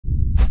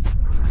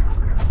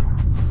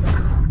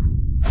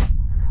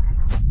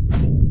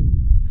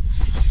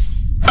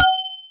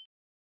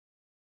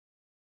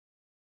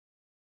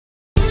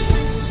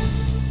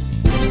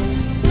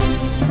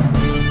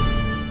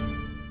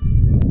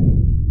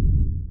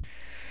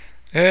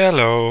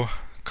Hello,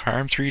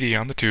 Carm 3D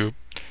on the tube.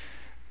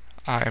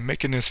 I'm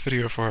making this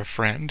video for a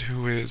friend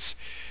who is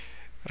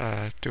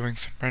doing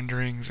some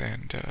renderings,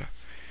 and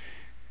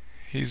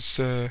he's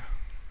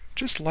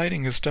just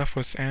lighting his stuff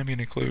with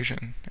ambient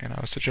occlusion, and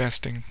I was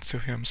suggesting to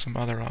him some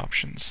other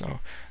options, so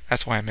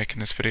that's why I'm making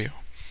this video.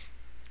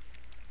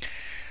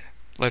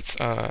 Let's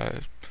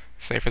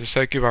say, for the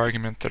sake of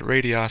argument, that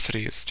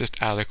radiosity is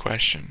just out of the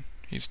question.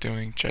 He's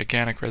doing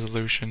gigantic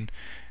resolution,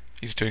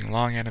 he's doing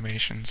long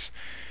animations,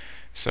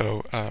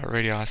 so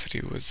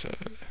radiosity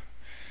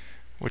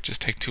would just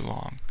take too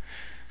long.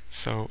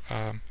 So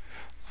I'm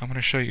going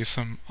to show you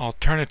some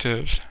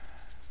alternatives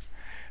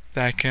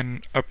that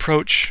can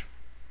approach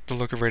the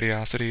look of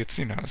radiosity. It's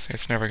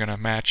never going to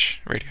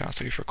match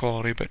radiosity for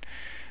quality, but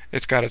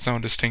it's got its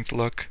own distinct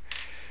look.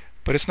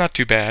 But it's not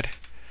too bad,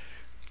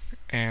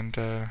 and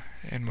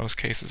in most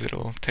cases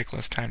it'll take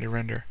less time to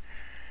render.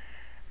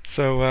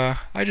 So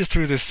I just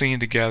threw this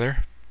scene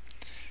together.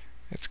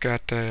 It's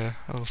got a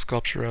little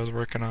sculpture I was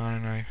working on,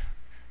 and I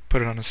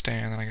put it on a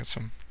stand, and I got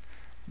some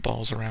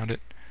balls around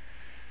it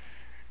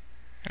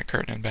and a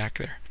curtain in back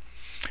there.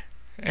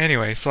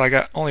 Anyway, so I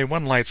got only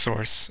one light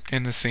source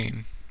in the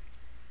scene.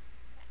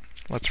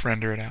 Let's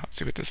render it out,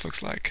 see what this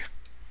looks like.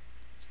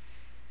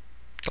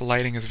 The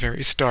lighting is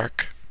very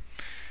stark,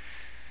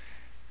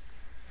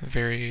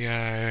 very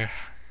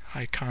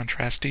high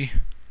contrasty.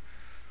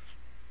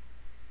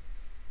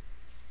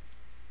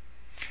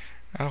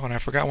 Oh, and I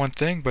forgot one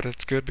thing, but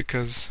it's good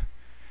because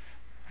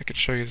I could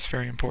show you this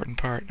very important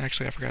part.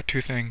 Actually, I forgot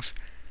two things.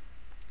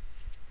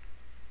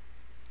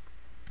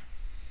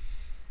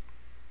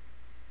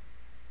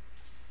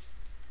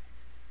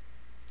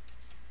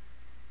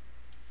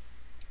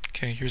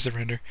 Okay, here's the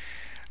render.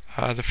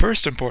 The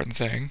first important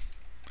thing,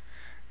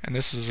 and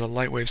this is a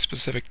Lightwave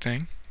specific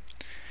thing,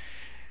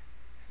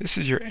 this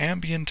is your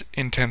ambient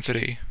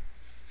intensity,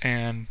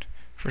 and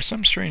for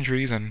some strange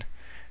reason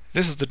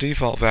this is the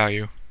default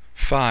value,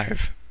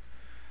 5.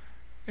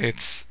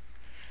 It's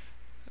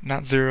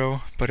not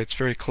 0, but it's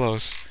very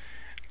close.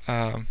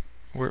 For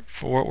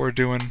what we're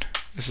doing,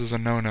 this is a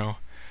no-no,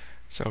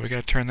 so we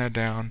gotta turn that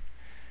down.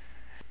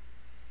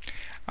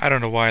 I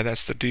don't know why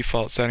that's the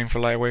default setting for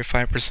Lightwave,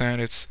 5%.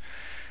 It's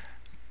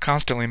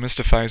constantly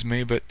mystifies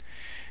me, but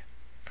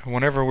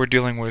whenever we're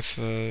dealing with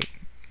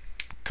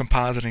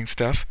compositing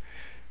stuff,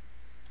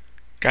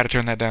 gotta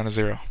turn that down to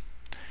 0.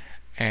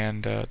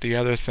 And the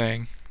other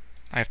thing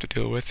I have to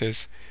deal with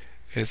is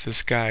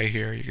this guy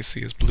here. You can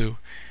see is blue,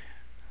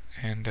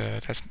 and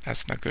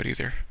that's not good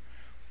either.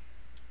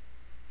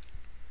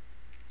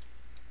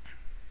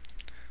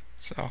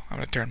 So I'm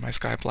gonna turn my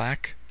sky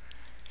black,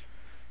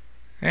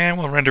 and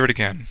we'll render it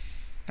again.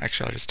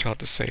 Actually, I'll just tell it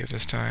to save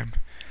this time.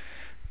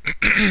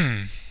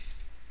 And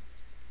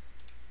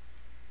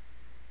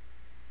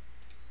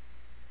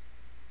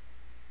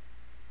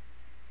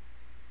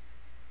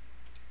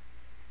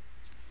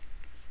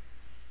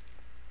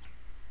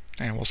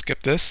we'll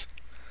skip this.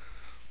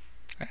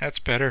 That's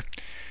better.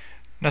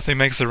 Nothing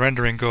makes the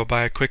rendering go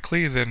by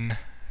quickly than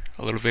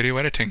a little video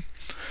editing.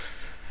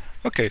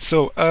 Okay,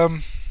 so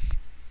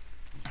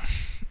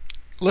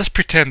let's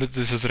pretend that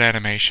this is an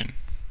animation,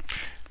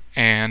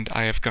 and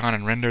I have gone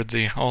and rendered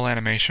the whole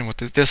animation with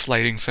this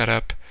lighting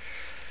setup.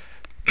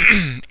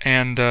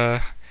 and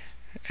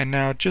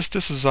now, just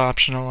this is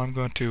optional. I'm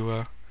going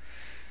to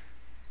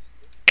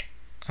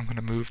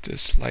move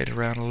this light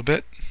around a little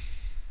bit.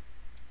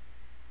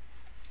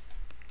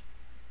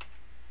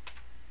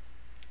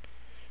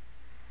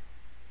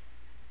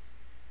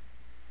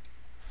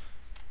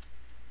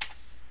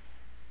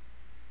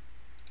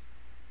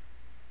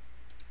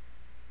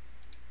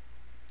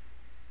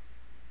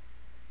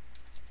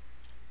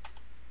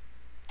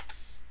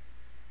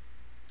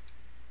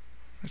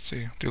 Let's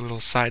see, do a little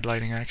side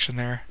lighting action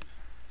there.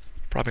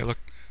 Probably look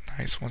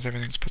nice once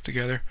everything's put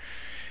together.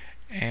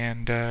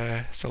 And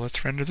so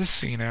let's render this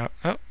scene out.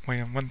 Oh,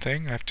 wait, one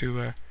thing, I have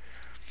to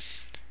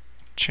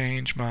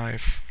change my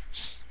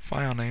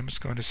file name. It's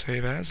going to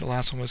save as, the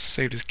last one was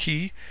saved as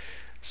key,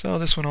 so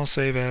this one I'll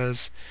save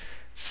as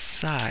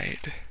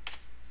side.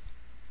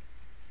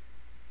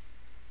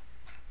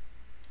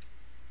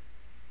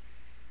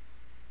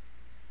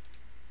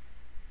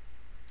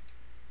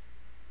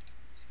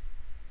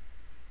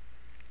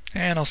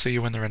 And I'll see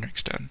you when the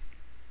rendering's done.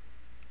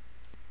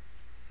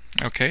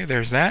 Okay,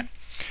 there's that.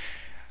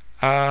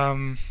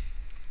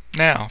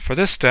 Now, for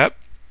this step,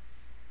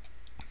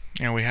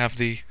 we have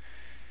the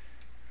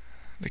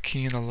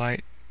key in the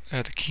light,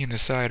 the key in the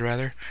side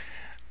rather.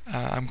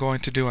 I'm going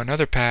to do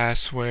another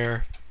pass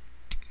where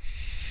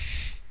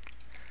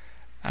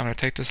I'm going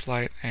to take this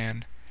light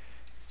and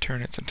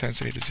turn its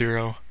intensity to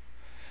 0.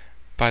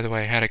 By the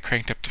way, I had it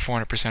cranked up to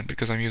 400%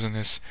 because I'm using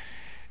this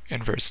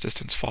inverse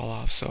distance fall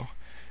off, so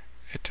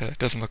it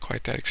doesn't look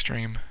quite that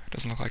extreme. It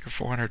doesn't look like a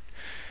 400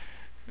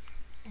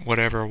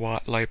 whatever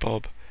watt light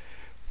bulb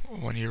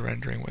when you're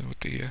rendering with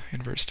the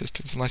inverse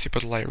distance, unless you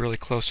put the light really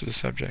close to the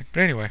subject. But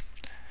anyway,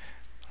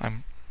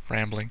 I'm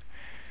rambling.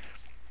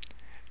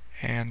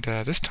 And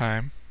this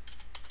time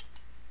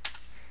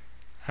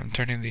I'm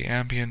turning the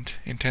ambient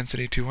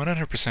intensity to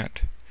 100%.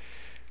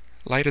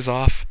 Light is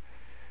off,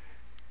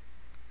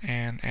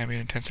 and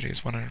ambient intensity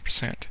is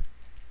 100%.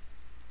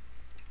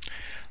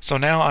 So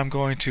now I'm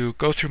going to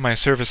go through my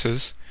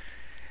surfaces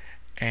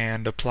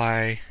and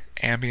apply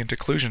ambient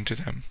occlusion to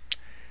them.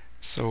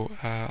 So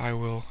I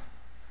will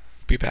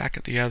be back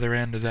at the other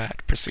end of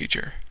that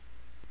procedure.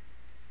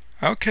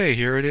 Okay,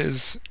 here it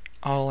is,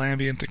 all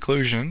ambient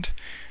occlusioned.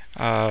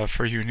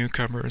 For you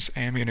newcomers,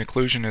 ambient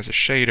occlusion is a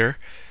shader.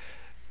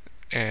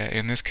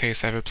 In this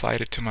case, I've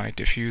applied it to my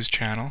diffuse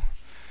channel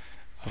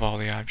of all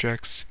the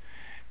objects,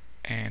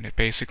 and it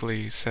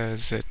basically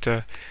says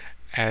that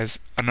as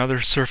another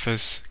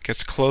surface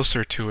gets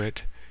closer to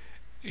it,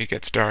 it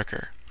gets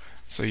darker.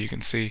 So you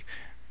can see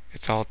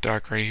it's all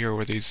dark right here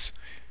where these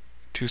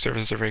two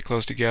surfaces are very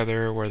close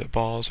together, where the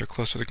balls are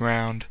close to the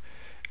ground,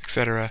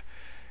 etc.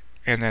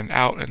 And then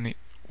out in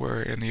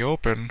the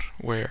open,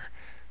 where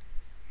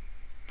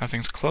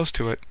nothing's close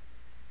to it,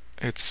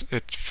 it's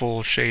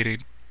full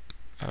shading,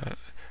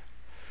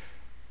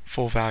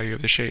 full value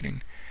of the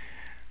shading.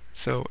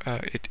 So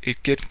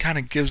it kind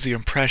of gives the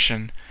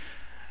impression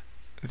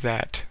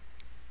that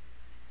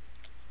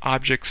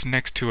objects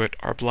next to it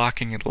are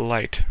blocking the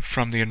light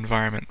from the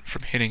environment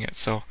from hitting it.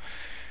 So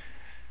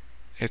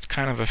it's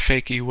kind of a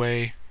fakey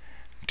way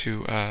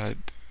to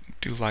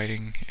do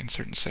lighting in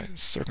certain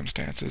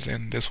circumstances,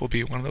 and this will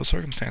be one of those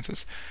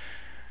circumstances.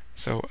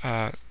 So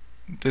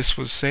this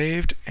was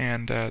saved,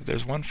 and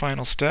there's one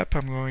final step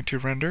I'm going to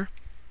render.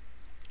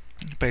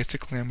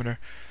 Basically, I'm going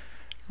to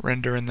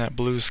render in that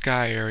blue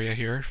sky area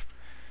here,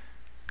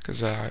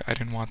 because I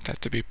didn't want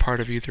that to be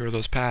part of either of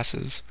those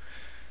passes.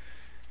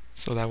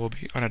 So that will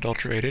be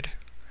unadulterated.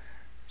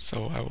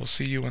 So I will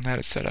see you when that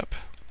is set up.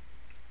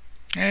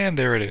 And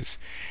there it is.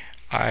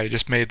 I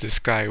just made the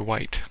sky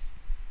white,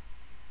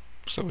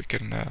 so we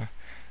can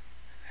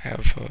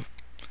have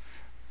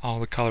all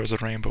the colors of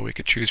the rainbow we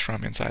could choose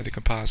from inside the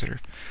compositor.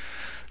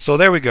 So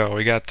there we go.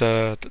 We got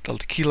the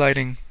key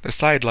lighting, the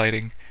side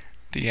lighting,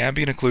 the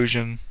ambient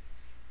occlusion,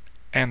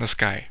 and the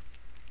sky.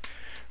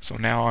 So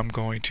now I'm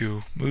going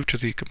to move to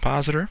the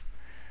compositor,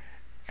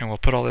 and we'll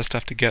put all this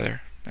stuff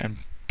together and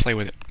play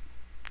with it.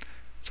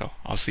 So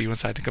I'll see you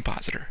inside the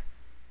compositor.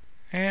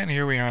 And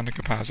here we are in the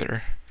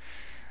compositor.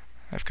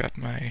 I've got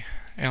my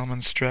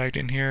elements dragged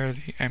in here,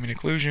 the ambient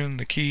occlusion,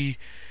 the key,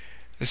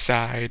 the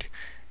side,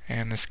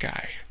 and the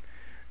sky.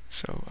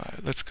 So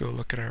let's go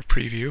look at our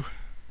preview.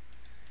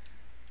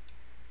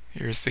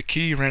 Here's the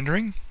key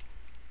rendering,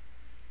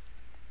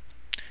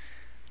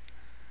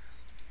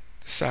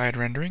 the side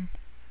rendering,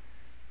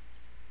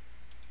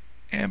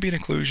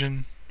 ambient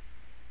occlusion,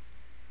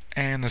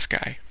 and the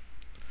sky.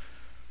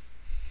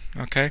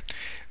 Okay,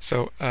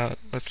 so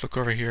let's look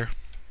over here.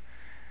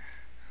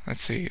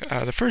 Let's see,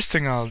 the first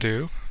thing I'll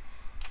do,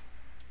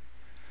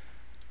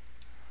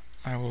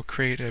 I will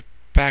create a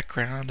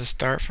background to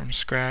start from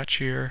scratch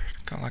here,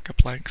 kind of like a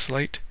blank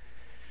slate.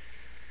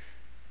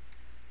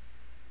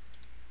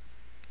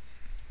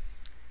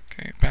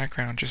 Okay,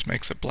 background just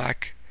makes a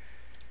black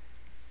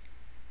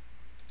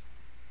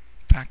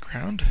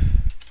background,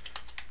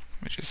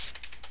 which is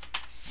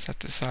set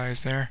the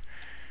size there,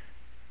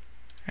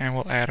 and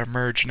we'll add a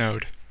merge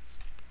node.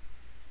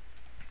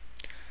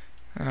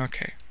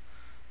 Okay.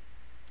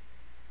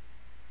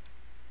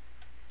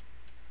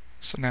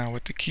 So now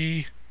with the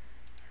key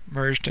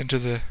merged into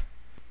the,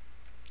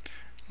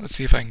 let's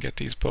see if I can get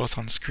these both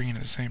on screen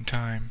at the same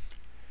time.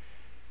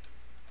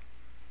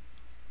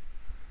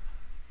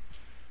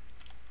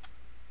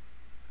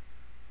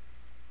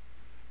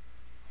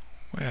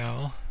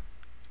 Well,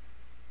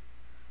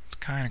 it's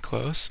kind of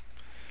close.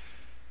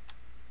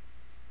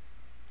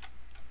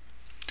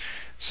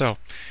 So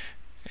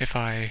if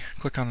I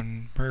click on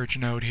the merge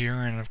node here,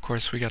 and of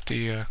course we got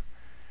the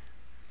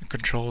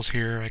controls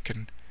here, I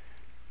can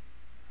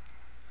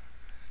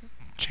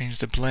change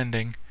the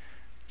blending,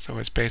 so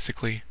it's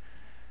basically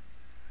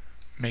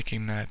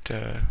making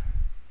that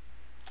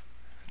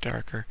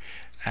darker.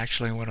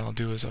 Actually, what I'll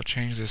do is I'll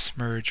change this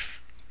merge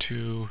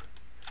to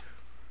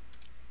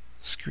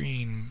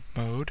screen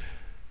mode.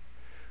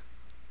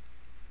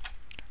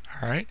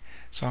 Alright,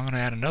 so I'm going to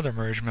add another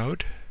merge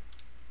node.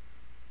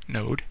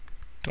 Do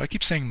I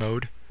keep saying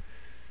mode?